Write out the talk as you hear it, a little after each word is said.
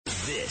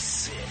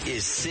This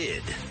is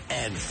Sid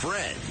and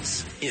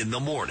Friends in the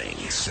morning.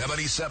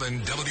 77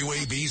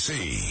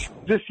 WABC.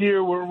 This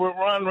year, we're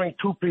honoring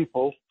two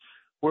people.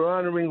 We're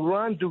honoring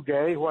Ron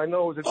Duguay, who I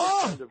know is a good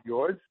friend of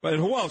yours. But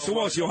who else? Who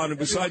else you honoring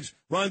besides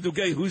Ron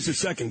Duguay? Who's the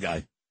second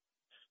guy?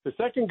 The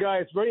second guy,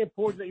 it's very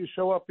important that you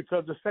show up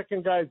because the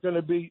second guy is going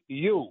to be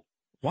you.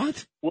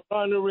 What? We're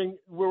honoring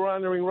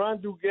Ron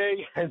Duguay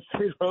and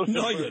Sid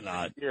Rosenberg. No, you're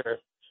not. Here.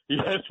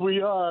 Yes,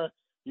 we are.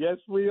 Yes,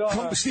 we are.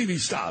 Come, Stevie,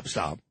 stop.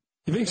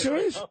 You being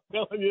serious? I'm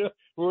telling you,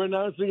 we're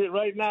announcing it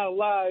right now,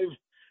 live.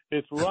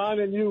 It's Ron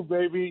and you,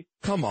 baby.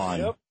 Come on.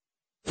 Yep.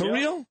 For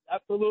real?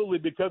 Absolutely,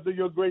 because of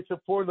your great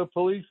support of the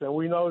police, and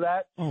we know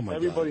that. Oh, my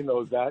Everybody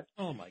knows that.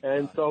 Oh, my God.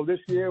 And so this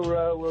year,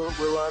 we're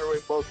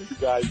honoring both of you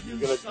guys. You're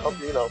going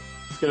to,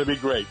 it's going to be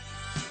great.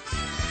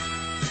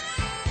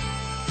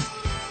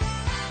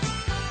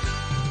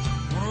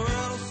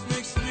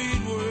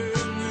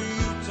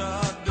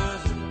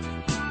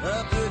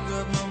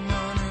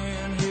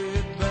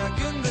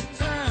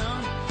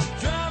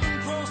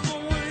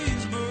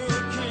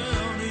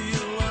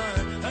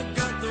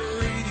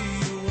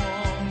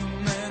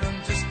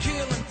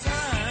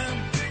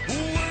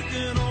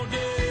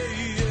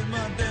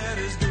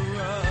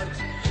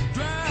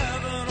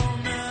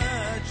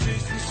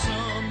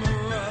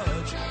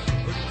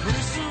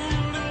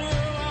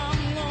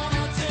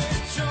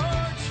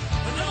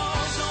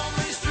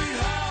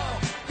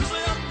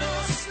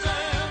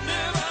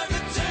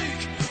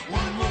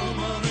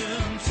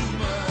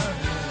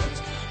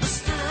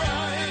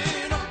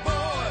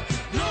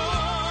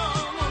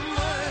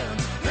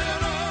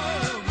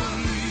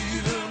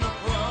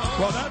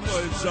 Well, that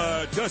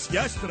was just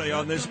yesterday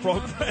on this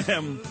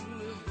program,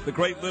 the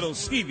great little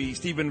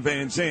Stephen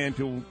Van Zandt,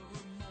 who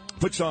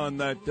puts on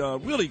that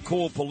really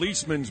cool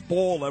policeman's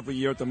ball every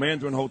year at the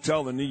Mandarin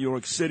Hotel in New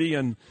York City.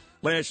 And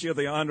last year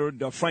they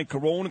honored Frank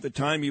Carone. At the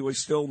time, he was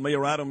still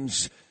Mayor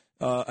Adams'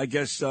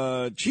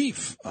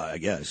 chief, I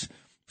guess.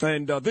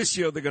 And this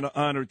year they're going to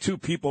honor two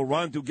people,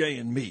 Ron Duguay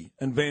and me.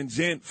 And Van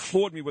Zandt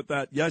floored me with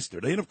that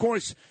yesterday. And, of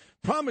course,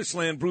 Promised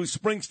Land, Bruce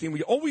Springsteen.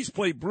 We always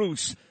play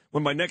Bruce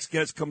when my next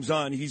guest comes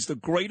on. He's the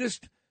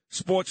greatest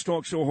sports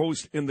talk show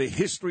host in the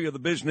history of the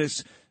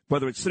business,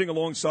 whether it's sitting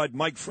alongside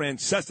Mike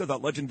Francesa,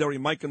 that legendary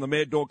Mike and the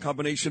Mad Dog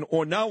combination,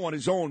 or now on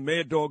his own,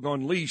 Mad Dog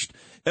Unleashed,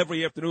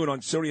 every afternoon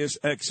on Sirius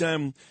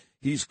XM.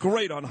 He's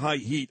great on High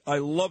Heat. I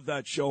love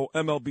that show,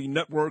 MLB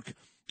Network.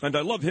 And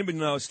I love him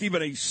and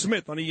Stephen A.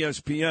 Smith on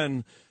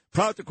ESPN.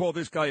 Proud to call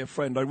this guy a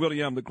friend. I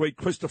really am. The great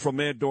Christopher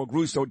Mad Dog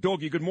Russo.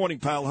 Doggy, good morning,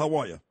 pal. How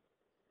are you?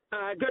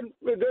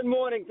 Good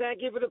morning.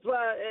 Thank you for the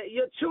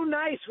you're too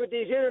nice with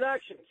these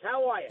introductions.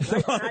 How are you?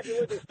 Nice to have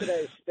you with us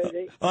today,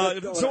 Stevie.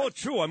 It's all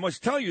true. I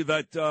must tell you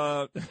that,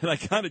 and I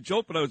kind of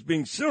joked, but I was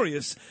being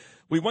serious.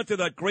 We went to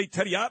that great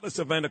Teddy Atlas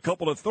event a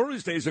couple of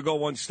Thursdays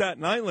ago on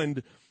Staten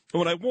Island. And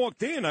when I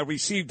walked in, I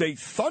received a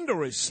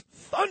thunderous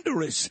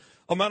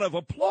amount of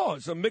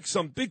applause amidst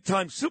some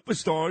big-time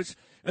superstars.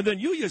 And then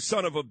you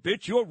son of a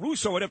bitch, you're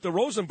Russo and after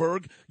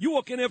Rosenberg, you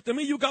walk in after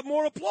me, you got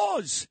more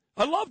applause.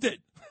 I loved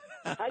it.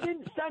 I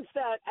didn't sense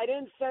that. I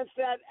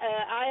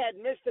had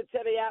missed the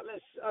Teddy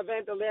Atlas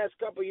event the last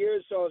couple of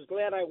years, so I was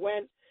glad I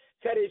went.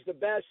 Teddy's the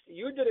best.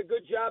 You did a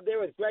good job there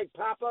with Bob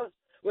Papa,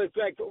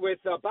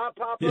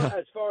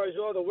 as far as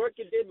all the work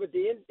you did with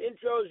the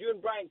intros. You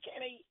and Brian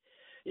Kenny,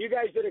 you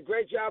guys did a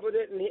great job with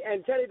it,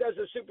 and Teddy does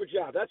a super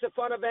job. That's a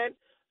fun event.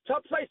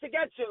 Tough place to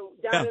get to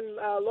down in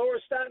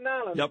Lower Staten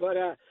Island, but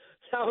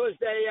that was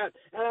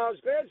and I was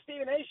glad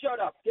Stephen A.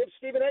 showed up. Give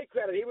Stephen A.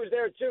 credit; he was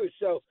there too.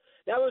 So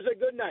that was a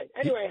good night.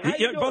 Anyway, how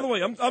you doing? By the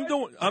way,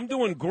 I'm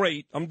doing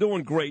great. I'm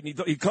doing great.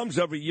 And he comes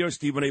every year,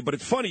 Stephen A. But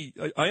it's funny.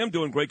 I am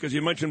doing great because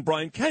you mentioned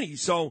Brian Kenny.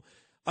 So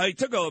I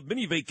took a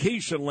mini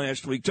vacation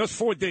last week, just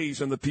 4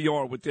 days in the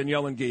PR with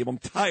Danielle and Gabe. I'm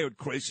tired,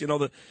 Chris. You know,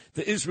 the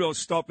Israel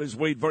stuff has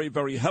weighed very,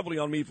 very heavily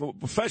on me from a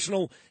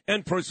professional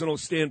and personal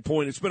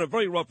standpoint. It's been a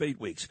very rough 8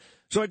 weeks.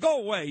 So I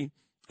go away,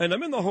 and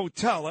I'm in the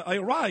hotel. I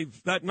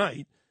arrive that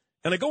night,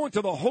 and I go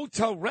into the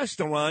hotel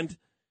restaurant,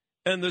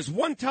 and there's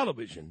one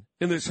television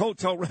in this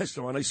hotel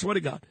restaurant, I swear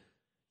to God.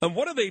 And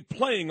what are they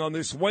playing on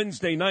this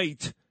Wednesday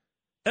night?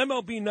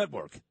 MLB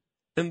Network.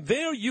 And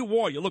there you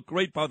are. You look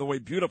great, by the way.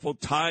 Beautiful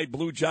tie,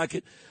 blue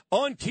jacket.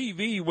 On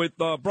TV with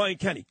Brian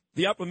Kenny.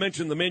 The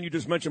aforementioned, the man you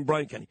just mentioned,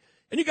 Brian Kenny.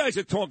 And you guys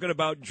are talking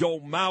about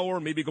Joe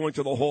Mauer, maybe going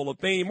to the Hall of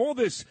Fame, all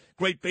this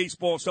great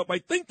baseball stuff. I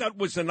think that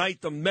was the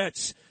night the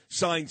Mets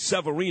signed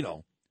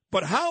Severino.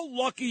 But how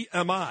lucky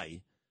am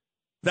I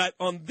that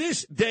on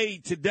this day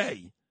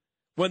today,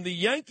 when the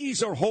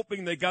Yankees are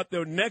hoping they got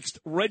their next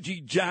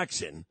Reggie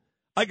Jackson,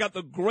 I got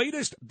the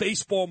greatest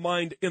baseball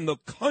mind in the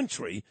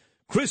country,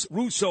 Chris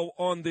Russo,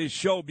 on this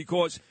show,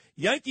 because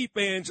Yankee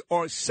fans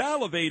are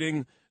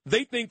salivating.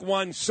 They think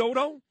Juan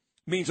Soto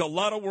means a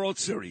lot of World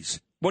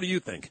Series. What do you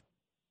think?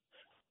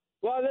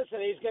 Well,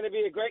 listen, he's going to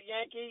be a great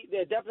Yankee.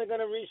 They're definitely going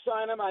to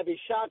re-sign him. I'd be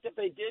shocked if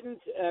they didn't.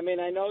 I mean,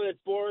 I know that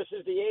Boris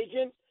is the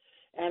agent,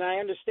 and I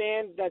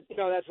understand that,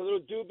 that's a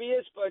little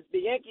dubious, but the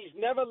Yankees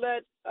never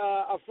let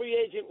a free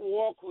agent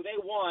walk who they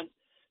want,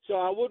 so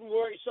I wouldn't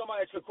worry so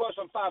much. It's going to cost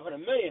them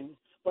 $500 million,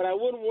 but I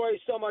wouldn't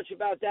worry so much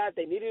about that.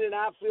 They needed an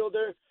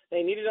outfielder.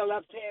 They needed a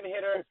left-hand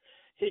hitter.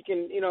 He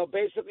can,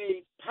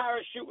 basically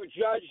parachute with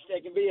Judge.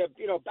 They can be a,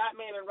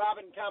 Batman and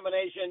Robin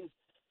combination.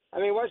 I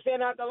mean, what's there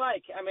not to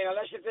like? I mean,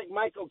 unless you think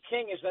Michael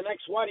King is the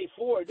next Whitey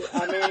Ford.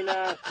 I mean,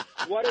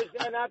 what is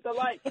there not to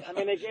like? I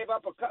mean, they gave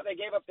up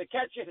the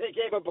catcher. They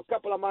gave up a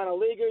couple of minor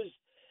leaguers.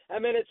 I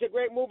mean, it's a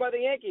great move by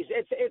the Yankees.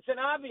 It's an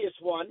obvious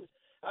one.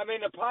 I mean,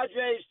 the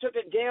Padres took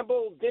a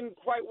gamble, didn't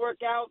quite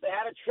work out. They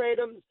had to trade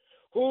him.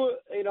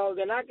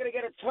 They're not going to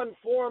get a ton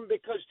for him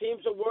because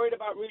teams are worried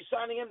about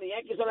re-signing him. The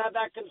Yankees don't have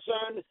that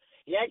concern.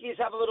 The Yankees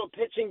have a little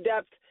pitching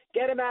depth.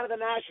 Get him out of the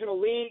National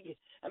League.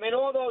 I mean,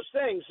 all those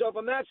things. So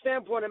from that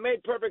standpoint, it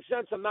made perfect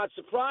sense. I'm not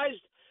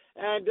surprised.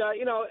 And,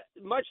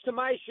 much to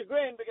my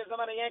chagrin, because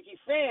I'm a Yankee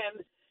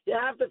fan, you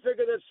have to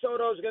figure that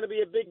Soto is going to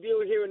be a big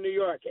deal here in New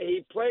York.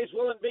 He plays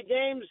well in big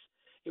games.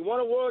 He won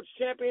a World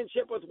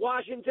Championship with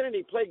Washington, and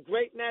he played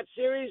great in that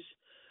series.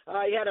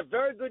 He had a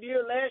very good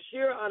year last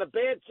year on a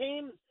bad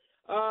team.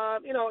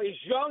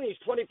 He's young. He's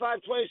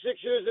 25,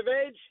 26 years of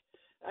age.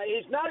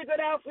 He's not a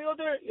good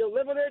outfielder. You'll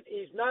live with it.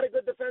 He's not a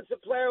good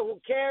defensive player. Who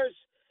cares?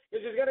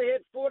 Because he's going to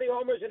hit 40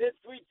 homers and hit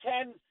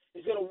 310.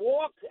 He's going to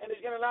walk, and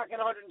he's going to knock in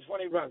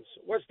 120 runs.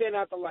 What's there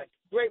not to like?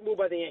 Great move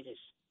by the Yankees.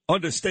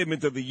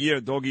 Understatement of the year,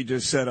 Doggy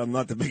just said, I'm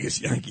not the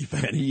biggest Yankee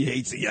fan. He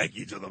hates the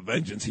Yankees with a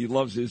vengeance. He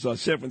loves his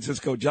San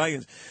Francisco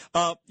Giants.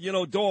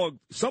 Dog,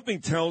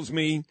 something tells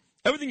me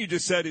everything you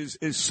just said is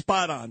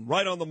spot on,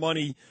 right on the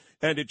money,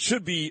 and it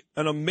should be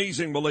an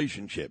amazing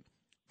relationship.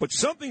 But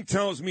something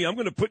tells me I'm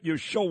going to put your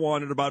show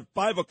on at about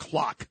 5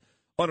 o'clock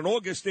on an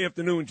August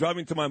afternoon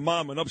driving to my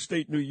mom in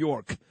upstate New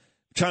York,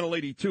 Channel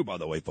 82, by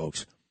the way,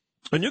 folks.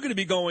 And you're going to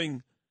be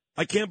going,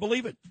 I can't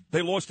believe it.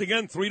 They lost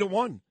again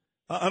 3-1.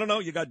 I don't know.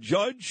 You got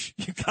Judge.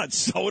 You got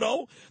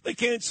Soto. They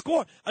can't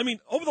score. I mean,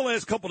 over the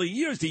last couple of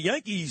years, the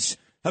Yankees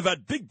have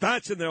had big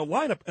bats in their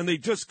lineup, and they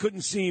just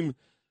couldn't seem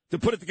to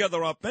put it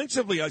together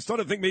offensively. I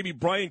started to think maybe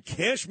Brian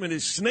Cashman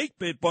is snake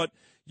bit, but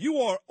you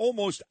are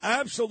almost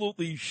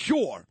absolutely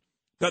sure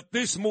that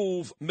this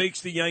move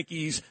makes the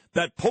Yankees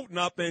that potent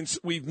offense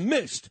we've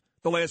missed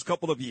the last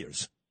couple of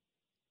years.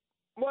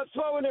 Well,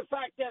 throw in the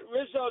fact that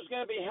Rizzo is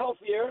going to be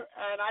healthier,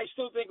 and I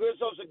still think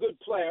Rizzo's a good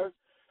player.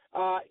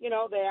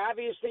 They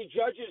obviously,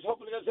 Judges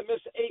hopefully doesn't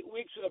miss 8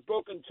 weeks with a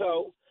broken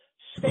toe.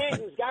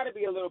 Stanton's got to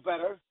be a little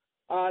better.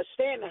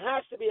 Stanton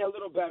has to be a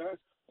little better.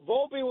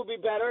 Volpe will be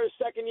better his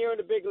second year in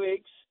the big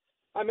leagues.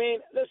 I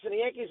mean, listen,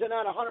 the Yankees are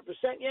not 100%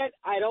 yet.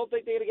 I don't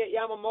think they're going to get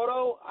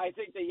Yamamoto. I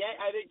think the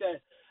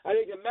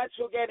Mets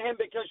will get him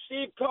because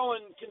Steve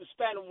Cohen can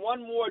spend $1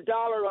 more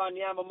on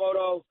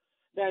Yamamoto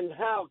than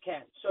Hal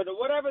can. So to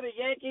whatever the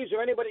Yankees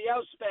or anybody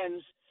else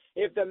spends,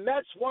 if the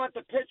Mets want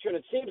the pitcher, and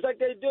it seems like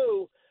they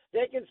do,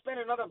 they can spend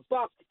another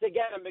buck to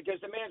get him because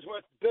the man's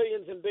worth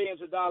billions and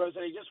billions of dollars,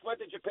 and he just went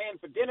to Japan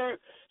for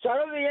dinner. So I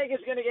don't think the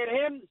Yankees are going to get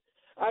him.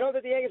 I don't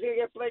think the Yankees are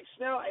going to get Blake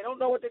Snell. I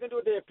don't know what they're going to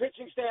do with their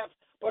pitching staff.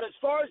 But as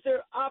far as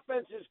their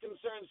offense is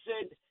concerned,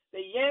 Sid, the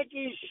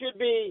Yankees should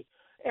be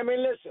 – I mean,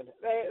 listen,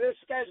 this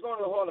guy's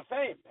going to the Hall of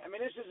Fame. I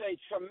mean, this is a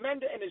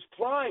tremendous – in his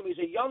prime. He's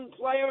a young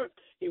player.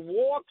 He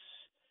walks,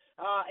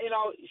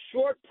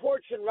 short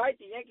porch and right.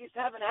 The Yankees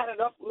haven't had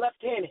enough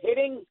left-hand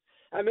hitting.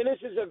 I mean,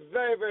 this is a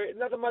very, very –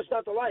 nothing much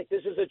not to like.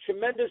 This is a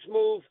tremendous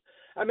move.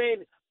 I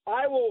mean,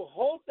 I will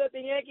hope that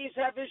the Yankees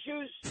have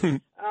issues,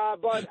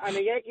 but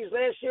the Yankees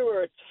last year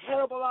were a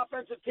terrible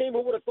offensive team.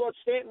 Who would have thought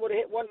Stanton would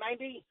have hit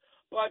 190?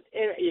 But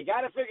you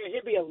got to figure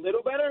he'd be a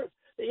little better.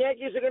 The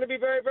Yankees are going to be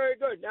very, very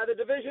good. Now, the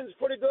division's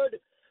pretty good.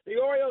 The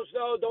Orioles,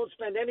 though, don't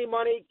spend any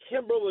money.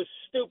 Kimbrel is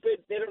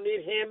stupid. They don't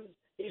need him.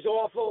 He's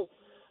awful.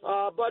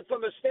 But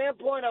from a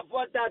standpoint of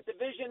what that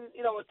division,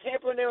 with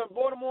Tampa in there in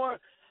Baltimore,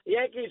 the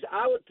Yankees,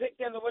 I would pick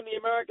them to win the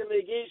American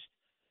League East.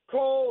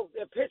 Cole,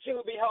 their pitching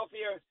will be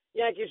healthier.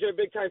 Yankees are a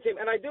big-time team.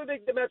 And I do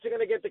think the Mets are going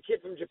to get the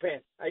kid from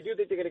Japan. I do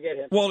think they're going to get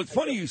him. Well, it's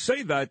funny you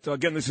say that.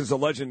 Again, this is a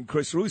legend,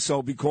 Chris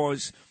Russo,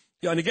 because –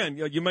 yeah, and again,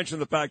 you mentioned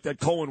the fact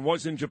that Cohen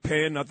was in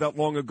Japan not that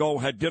long ago,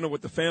 had dinner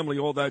with the family,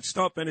 all that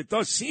stuff, and it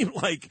does seem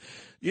like,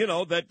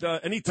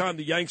 that anytime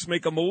the Yanks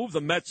make a move, the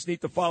Mets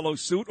need to follow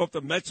suit, or if the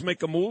Mets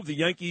make a move, the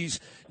Yankees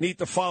need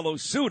to follow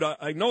suit.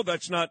 I know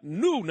that's not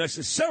new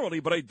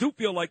necessarily, but I do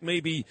feel like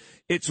maybe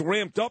it's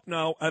ramped up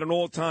now at an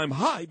all-time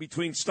high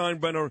between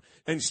Steinbrenner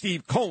and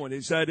Steve Cohen.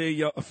 Is that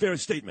a fair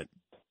statement?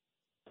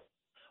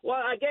 Well,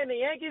 again, the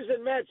Yankees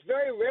and Mets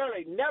very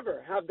rarely,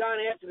 never have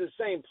gone after the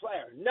same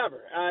player.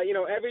 Never.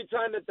 Every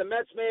time that the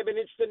Mets may have been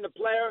interested in the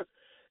player,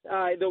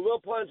 the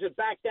Wilpons would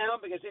back down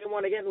because they didn't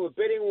want to get into a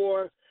bidding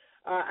war.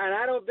 And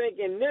I don't think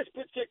in this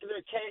particular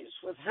case,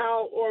 with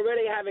how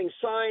already having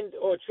signed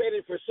or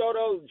traded for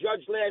Soto,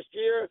 Judge last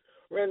year,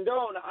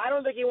 Rendon, I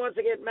don't think he wants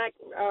to get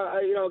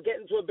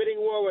into a bidding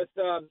war with,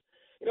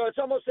 it's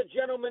almost a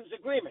gentleman's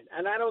agreement.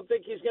 And I don't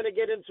think he's going to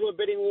get into a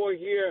bidding war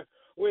here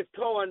with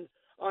Cohen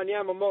on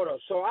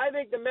Yamamoto. So I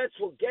think the Mets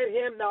will get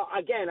him. Now,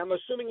 again, I'm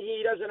assuming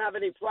he doesn't have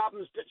any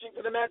problems pitching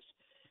for the Mets.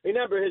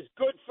 Remember, his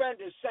good friend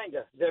is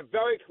Senga. They're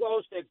very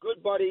close. They're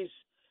good buddies.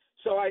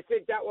 So I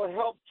think that will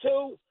help,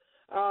 too.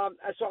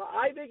 So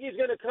I think he's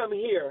going to come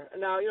here.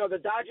 Now, the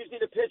Dodgers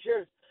need a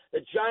pitcher.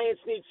 The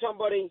Giants need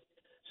somebody.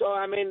 So,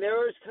 I mean,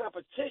 there is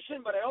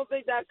competition, but I don't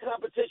think that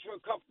competition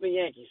will come from the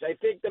Yankees. I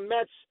think the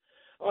Mets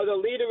are the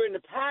leader in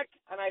the pack,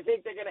 and I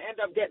think they're going to end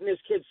up getting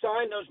this kid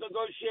signed. Those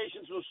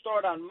negotiations will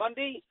start on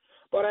Monday,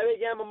 but I think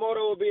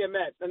Yamamoto will be a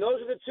Met. And those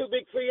are the two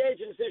big free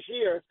agents this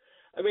year.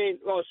 I mean,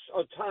 well,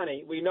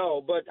 Ohtani, we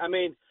know, but, I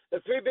mean, the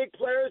three big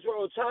players were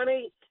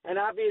Ohtani and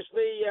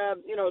obviously,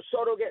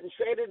 Soto getting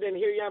traded and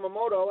here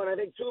Yamamoto, and I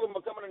think two of them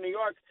are coming to New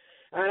York.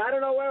 And I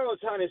don't know where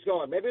Ohtani's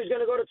going. Maybe he's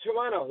going to go to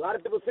Toronto. A lot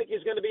of people think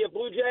he's going to be a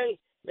Blue Jay.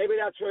 Maybe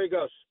that's where he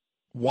goes.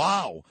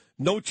 Wow.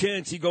 No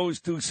chance he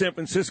goes to San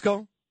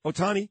Francisco,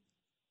 Ohtani?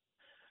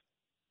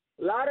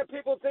 A lot of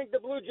people think the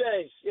Blue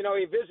Jays. He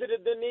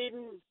visited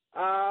Dunedin.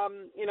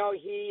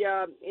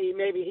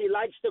 He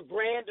likes the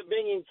brand of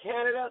being in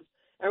Canada.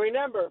 And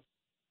remember,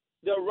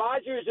 the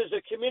Rogers is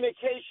a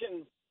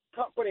communication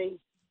company,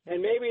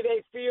 and maybe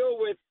they feel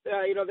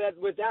that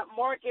with that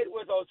market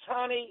with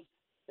Ohtani,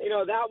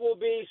 that will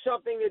be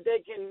something that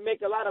they can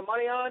make a lot of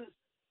money on.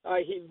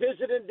 He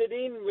visited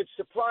Dunedin, which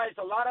surprised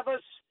a lot of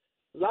us.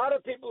 A lot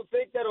of people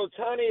think that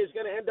Ohtani is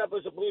going to end up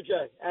as a Blue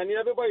Jay. And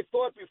everybody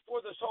thought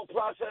before this whole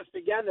process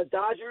began the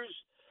Dodgers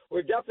were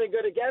definitely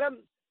going to get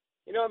him.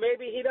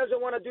 Maybe he doesn't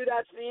want to do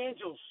that to the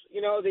Angels.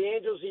 The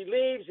Angels, he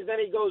leaves, and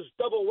then he goes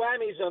double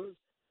whammies them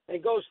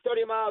and goes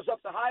 30 miles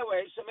up the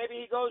highway. So maybe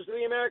he goes to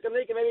the American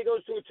League and maybe he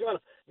goes to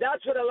Toronto.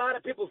 That's what a lot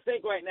of people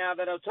think right now,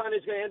 that Ohtani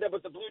is going to end up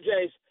with the Blue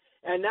Jays,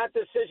 and that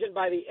decision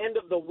by the end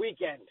of the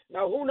weekend.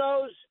 Now, who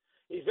knows?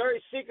 He's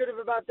very secretive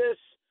about this,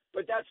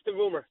 but that's the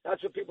rumor.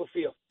 That's what people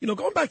feel.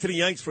 Going back to the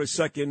Yanks for a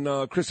second,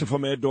 Christopher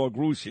Mad Dog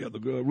Russo,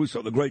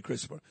 the great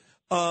Christopher.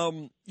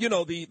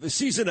 The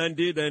season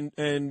ended,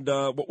 and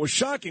what was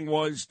shocking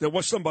was there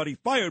was somebody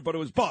fired, but it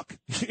was Buck.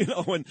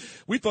 And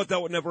we thought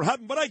that would never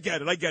happen. But I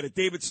get it.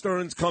 David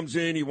Stearns comes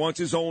in, he wants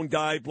his own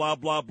guy, blah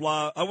blah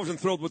blah. I wasn't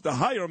thrilled with the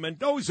hire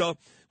Mendoza,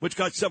 which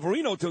got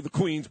Severino to the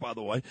Queens, by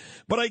the way.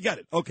 But I get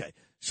it. Okay.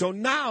 So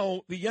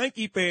now the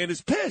Yankee fan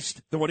is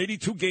pissed. They won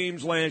 82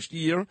 games last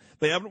year.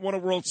 They haven't won a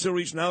World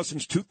Series now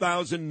since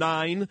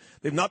 2009.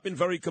 They've not been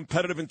very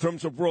competitive in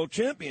terms of World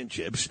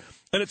Championships.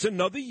 And it's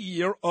another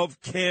year of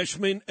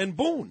Cashman and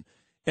Boone.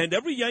 And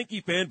every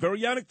Yankee fan,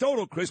 very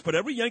anecdotal, Chris, but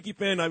every Yankee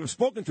fan I've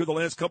spoken to the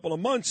last couple of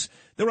months,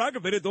 they're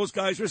aggravated those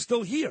guys are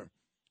still here.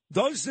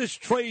 Does this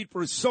trade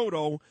for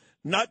Soto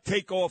not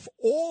take off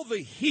all the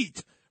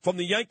heat from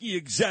the Yankee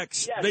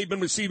execs they've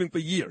been receiving for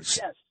years?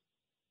 Yes.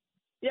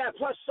 Yeah,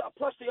 plus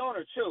the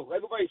owner, too.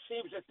 Everybody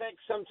seems to think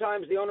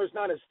sometimes the owner's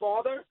not his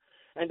father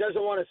and doesn't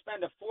want to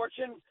spend a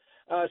fortune.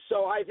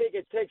 So I think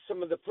it takes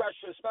some of the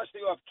pressure,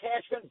 especially off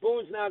Cashman.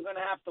 Boone's now going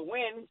to have to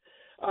win.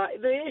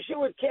 The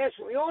issue with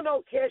Cashman, we all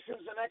know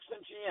Cashman's an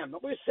excellent GM.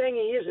 Nobody's saying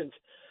he isn't,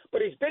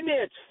 but he's been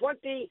there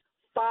 25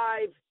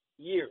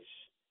 years.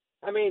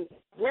 I mean,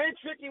 Grant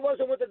Trickey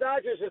wasn't with the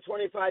Dodgers for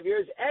 25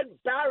 years. Ed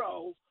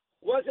Barrow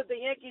wasn't the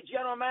Yankee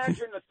general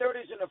manager in the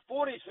 30s and the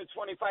 40s for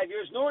 25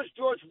 years, nor is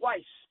George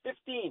Weiss,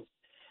 15.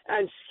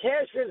 And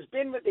Cashman's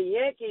been with the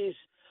Yankees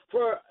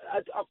for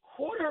a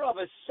quarter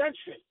of a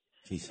century.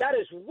 Jeez. That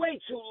is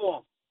way too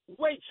long,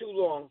 way too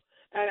long.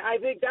 And I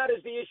think that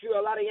is the issue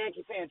a lot of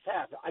Yankee fans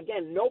have.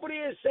 Again, nobody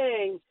is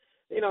saying,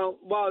 he's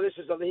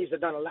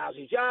done a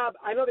lousy job.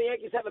 I know the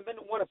Yankees haven't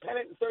won a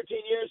pennant in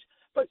 13 years,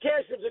 but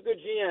Cashman's a good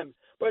GM.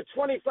 But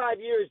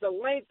 25 years, the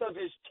length of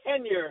his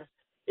tenure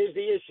is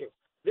the issue.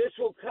 This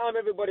will calm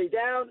everybody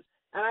down,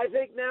 and I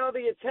think now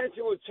the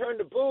attention will turn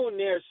to Boone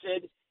there,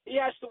 Sid. He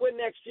has to win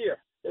next year.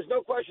 There's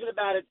no question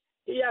about it.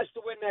 He has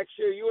to win next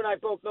year. You and I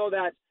both know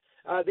that.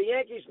 The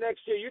Yankees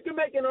next year, you can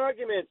make an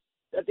argument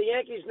that the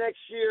Yankees next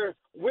year,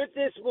 with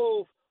this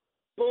move,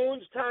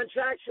 Boone's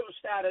contractual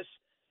status,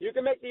 you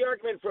can make the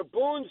argument for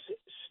Boone's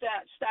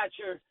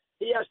stature,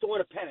 he has to win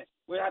a pennant.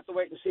 We'll have to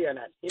wait and see on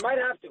that. He might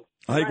have to.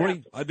 I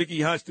agree. I think he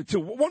has to, too.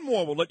 One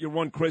more, we'll let you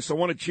run, Chris. I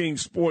want to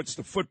change sports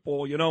to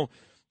football,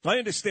 I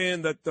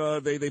understand that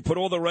they put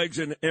all their eggs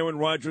in Aaron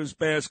Rodgers'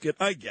 basket.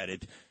 I get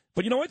it.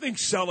 But, I think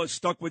Saleh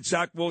stuck with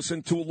Zach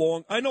Wilson too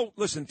long. I know,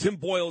 listen, Tim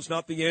Boyle's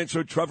not the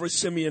answer. Trevor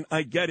Siemian,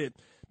 I get it.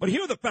 But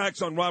here are the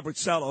facts on Robert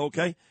Saleh,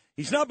 okay?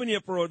 He's now been here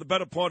for the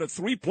better part of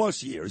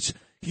 3+ years.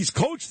 He's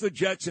coached the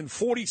Jets in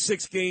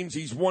 46 games.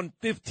 He's won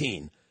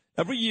 15.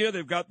 Every year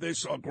they've got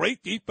this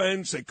great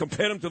defense. They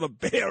compare him to the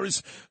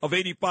Bears of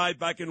 85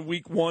 back in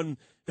week 1.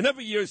 And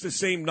every year is the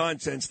same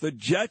nonsense. The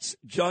Jets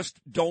just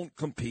don't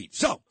compete.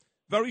 So,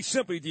 very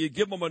simply, do you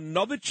give them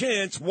another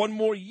chance, one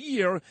more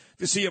year,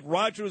 to see if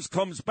Rodgers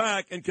comes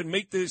back and can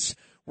make this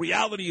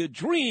reality a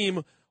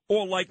dream?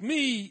 Or like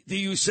me, do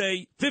you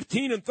say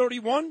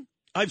 15-31?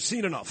 I've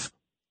seen enough.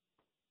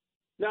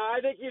 No,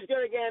 I think he's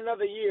going to get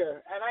another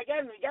year. And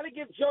again, you got to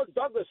give Joe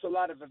Douglas a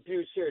lot of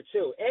abuse here,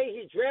 too. A,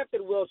 he drafted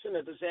Wilson,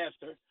 a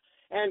disaster.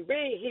 And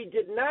B, he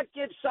did not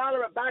give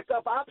Saleh a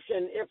backup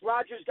option if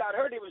Rodgers got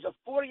hurt. He was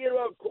a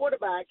 40-year-old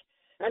quarterback,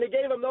 and he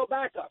gave him no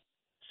backup.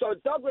 So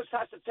Douglas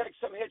has to take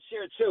some hits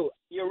here, too.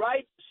 You're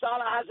right,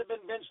 Saleh hasn't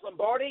been Vince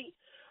Lombardi.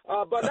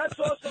 But let's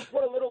also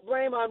put a little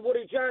blame on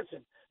Woody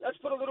Johnson.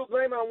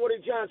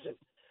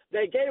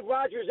 They gave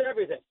Rodgers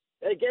everything.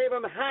 They gave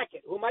him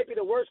Hackett, who might be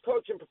the worst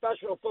coach in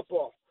professional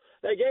football.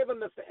 They gave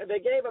him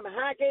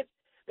Hackett.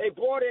 They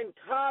brought in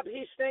Cobb.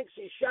 He stinks.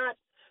 He's shot.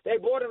 They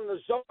brought in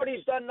Lazard.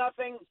 He's done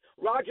nothing.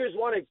 Rodgers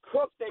wanted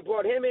Cook. They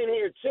brought him in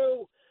here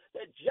too.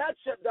 The Jets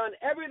have done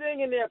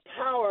everything in their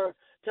power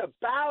to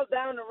bow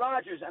down to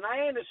Rodgers, and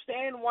I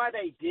understand why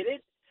they did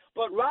it.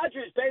 But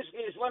Rodgers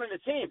basically is running the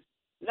team,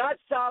 not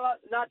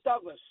Saleh, not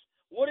Douglas.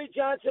 Woody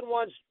Johnson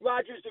wants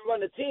Rodgers to run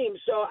the team.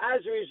 So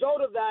as a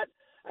result of that,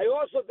 I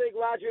also think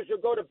Rodgers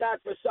will go to bat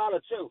for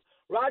Saleh too.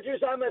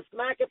 Rodgers, I'm with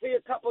McAfee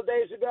a couple of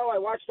days ago. I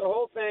watched the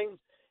whole thing.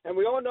 And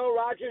we all know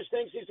Rodgers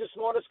thinks he's the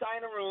smartest guy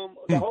in the room.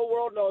 The whole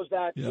world knows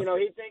that. Yeah. You know,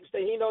 he thinks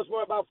that he knows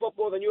more about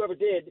football than you ever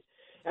did.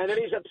 And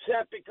then he's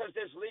upset because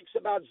there's leaks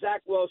about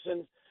Zach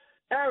Wilson.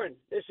 Aaron,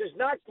 this is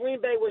not Green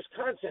Bay,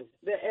 Wisconsin.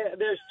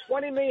 There's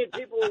 20 million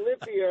people who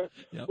live here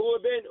and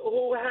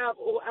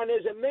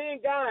there's a million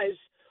guys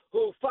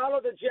who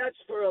follow the Jets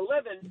for a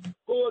living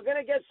who are going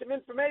to get some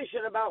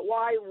information about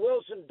why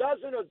Wilson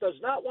doesn't or does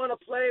not want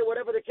to play,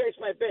 whatever the case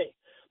might be.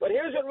 But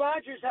here's what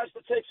Rodgers has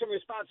to take some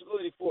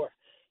responsibility for.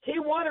 He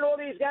wanted all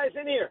these guys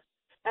in here,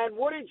 and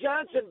Woody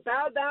Johnson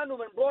bowed down to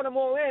him and brought them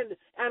all in,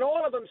 and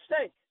all of them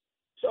stink.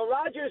 So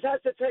Rodgers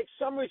has to take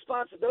some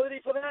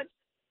responsibility for that,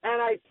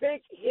 and I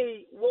think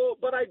he will.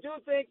 But I do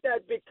think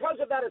that because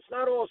of that, it's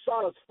not all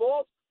Saleh's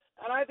fault,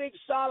 and I think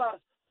Saleh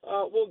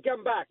will get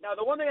him back. Now,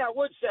 the one thing I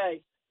would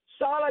say,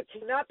 Saleh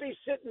cannot be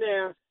sitting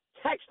there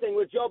texting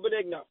with Joe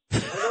Benigno. I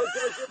know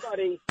Joe's your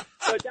buddy,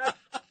 but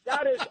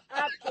that is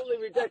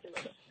absolutely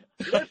ridiculous.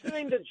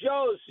 Listening to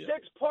Joe's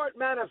six-part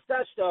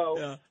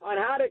manifesto on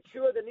how to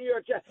cure the New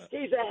York Jets.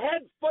 He's a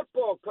head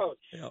football coach.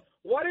 Yeah.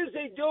 What is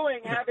he doing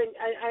having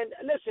and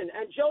listen,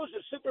 and Joe's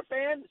a super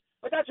fan,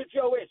 but that's what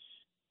Joe is.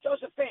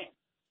 Joe's a fan.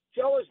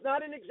 Joe is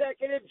not an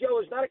executive.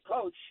 Joe is not a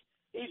coach.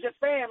 He's a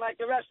fan like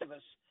the rest of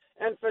us.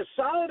 And for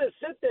Saleh to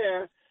sit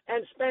there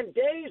and spend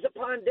days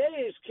upon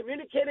days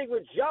communicating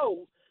with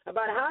Joe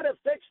about how to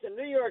fix the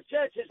New York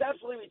Jets is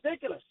absolutely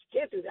ridiculous. You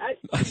can't do that.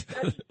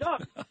 That's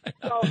dumb.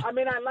 So, I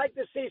mean, I'd like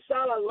to see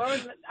Saleh learn,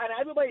 and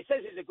everybody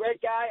says he's a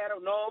great guy. I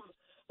don't know him.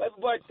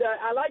 But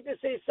I like to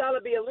see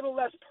Saleh be a little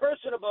less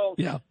personable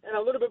and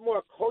a little bit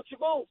more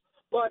coachable.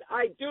 But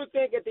I do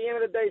think at the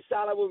end of the day,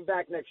 Saleh will be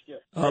back next year.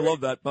 I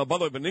love that. By the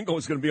way, Benigno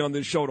is going to be on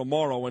this show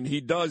tomorrow, and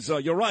he does,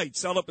 you're right,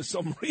 Saleh for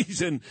some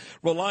reason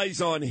relies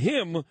on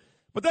him.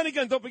 But then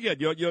again, don't forget,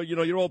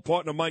 your old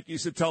partner Mike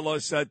used to tell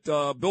us that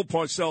Bill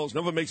Parcells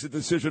never makes a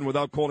decision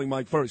without calling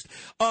Mike first.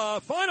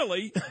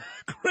 Finally,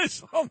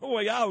 Chris, on the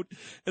way out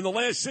in the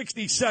last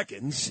 60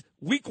 seconds,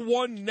 week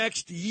 1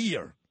 next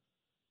year,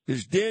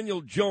 is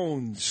Daniel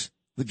Jones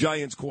the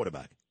Giants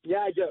quarterback? Yeah,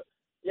 I do.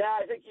 Yeah,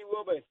 I think he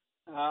will be.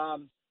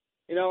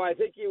 I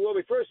think he will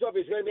be. First off,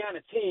 he's going to be on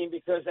a team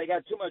because they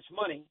got too much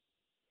money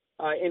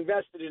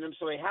invested in him,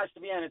 so he has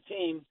to be on a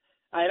team.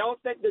 I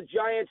don't think the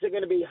Giants are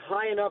going to be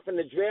high enough in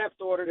the draft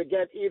order to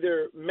get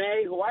either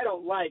May, who I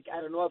don't like,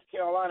 out of North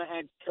Carolina,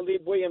 and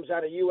Caleb Williams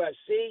out of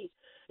USC.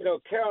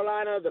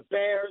 Carolina, the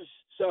Bears.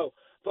 So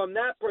from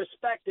that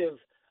perspective,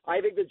 I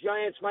think the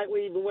Giants might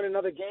even win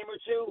another game or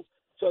two.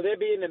 So they'll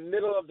be in the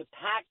middle of the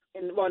pack.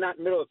 Well, not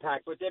middle of the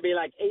pack, but they'll be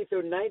like 8th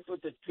or 9th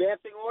with the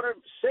drafting order,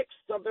 6th,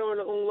 something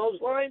along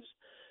those lines.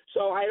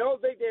 So I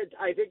think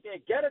they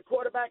get a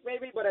quarterback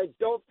maybe, but I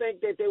don't think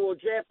that they will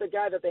draft the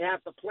guy that they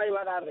have to play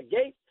right out of the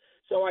gate.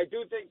 So I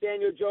do think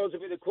Daniel Jones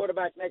will be the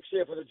quarterback next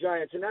year for the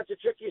Giants, and that's a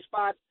tricky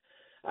spot.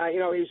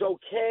 He's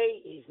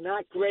okay. He's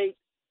not great.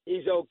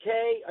 He's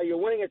okay. Are you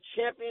winning a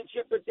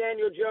championship with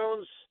Daniel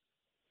Jones?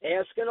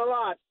 Asking a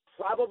lot.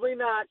 Probably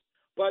not,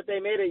 but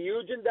they made a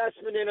huge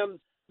investment in him.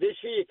 This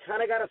year you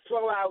kind of got to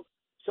throw out.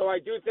 So I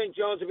do think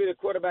Jones will be the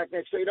quarterback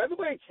next year.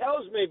 Everybody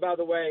tells me, by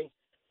the way,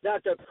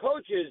 that the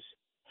coaches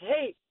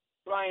hate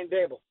Brian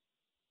Dable.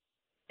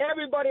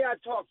 Everybody I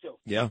talk to.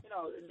 Yeah.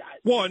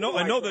 Well, I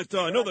know that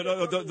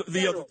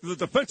the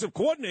defensive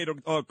coordinator,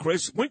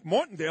 Chris, Wink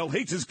Martindale,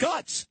 hates his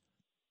guts.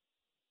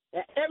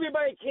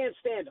 Everybody can't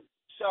stand him.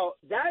 So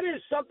that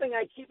is something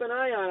I keep an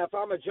eye on if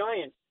I'm a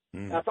Giant,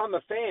 if I'm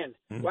a fan.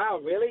 Wow,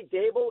 really?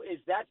 Dable is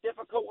that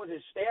difficult with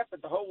his staff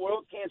that the whole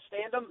world can't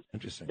stand him?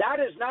 Interesting. That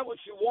is not what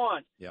you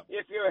want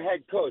if you're a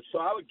head coach. So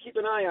I would keep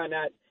an eye on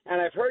that. And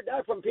I've heard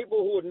that from people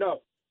who would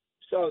know.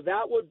 So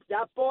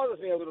that bothers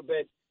me a little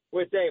bit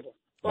with Dable.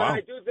 But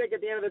I do think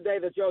at the end of the day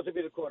that Jones will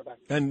be the quarterback.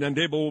 And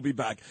Dable will be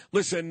back.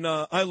 Listen,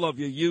 I love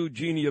you. You,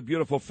 Jeannie, your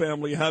beautiful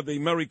family. Have a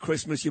Merry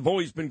Christmas. You've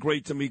always been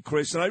great to me,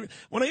 Chris. And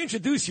when I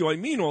introduce you, I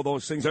mean all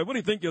those things. I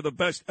really think you're the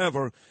best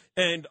ever.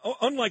 And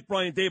unlike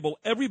Brian Dable,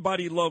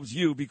 everybody loves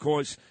you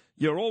because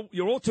you're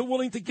all too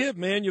willing to give,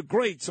 man. You're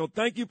great. So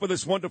thank you for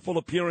this wonderful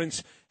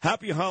appearance.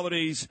 Happy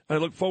holidays. I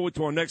look forward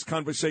to our next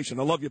conversation.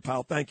 I love you,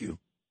 pal. Thank you.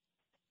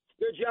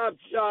 Good job,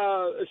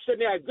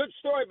 Sydney. Good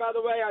story, by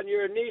the way, on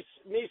your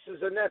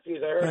nieces and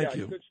nephews. I heard Thank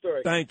you. Good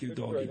story. Thank you,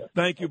 doggy.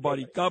 Thank you,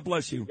 buddy. God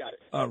bless you. Got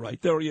it. All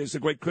right. There he is, the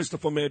great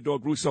Christopher Mad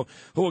Dog Russo,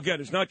 who,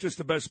 again, is not just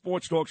the best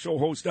sports talk show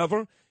host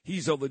ever.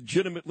 He's a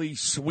legitimately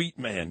sweet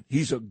man.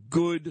 He's a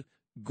good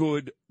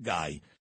guy.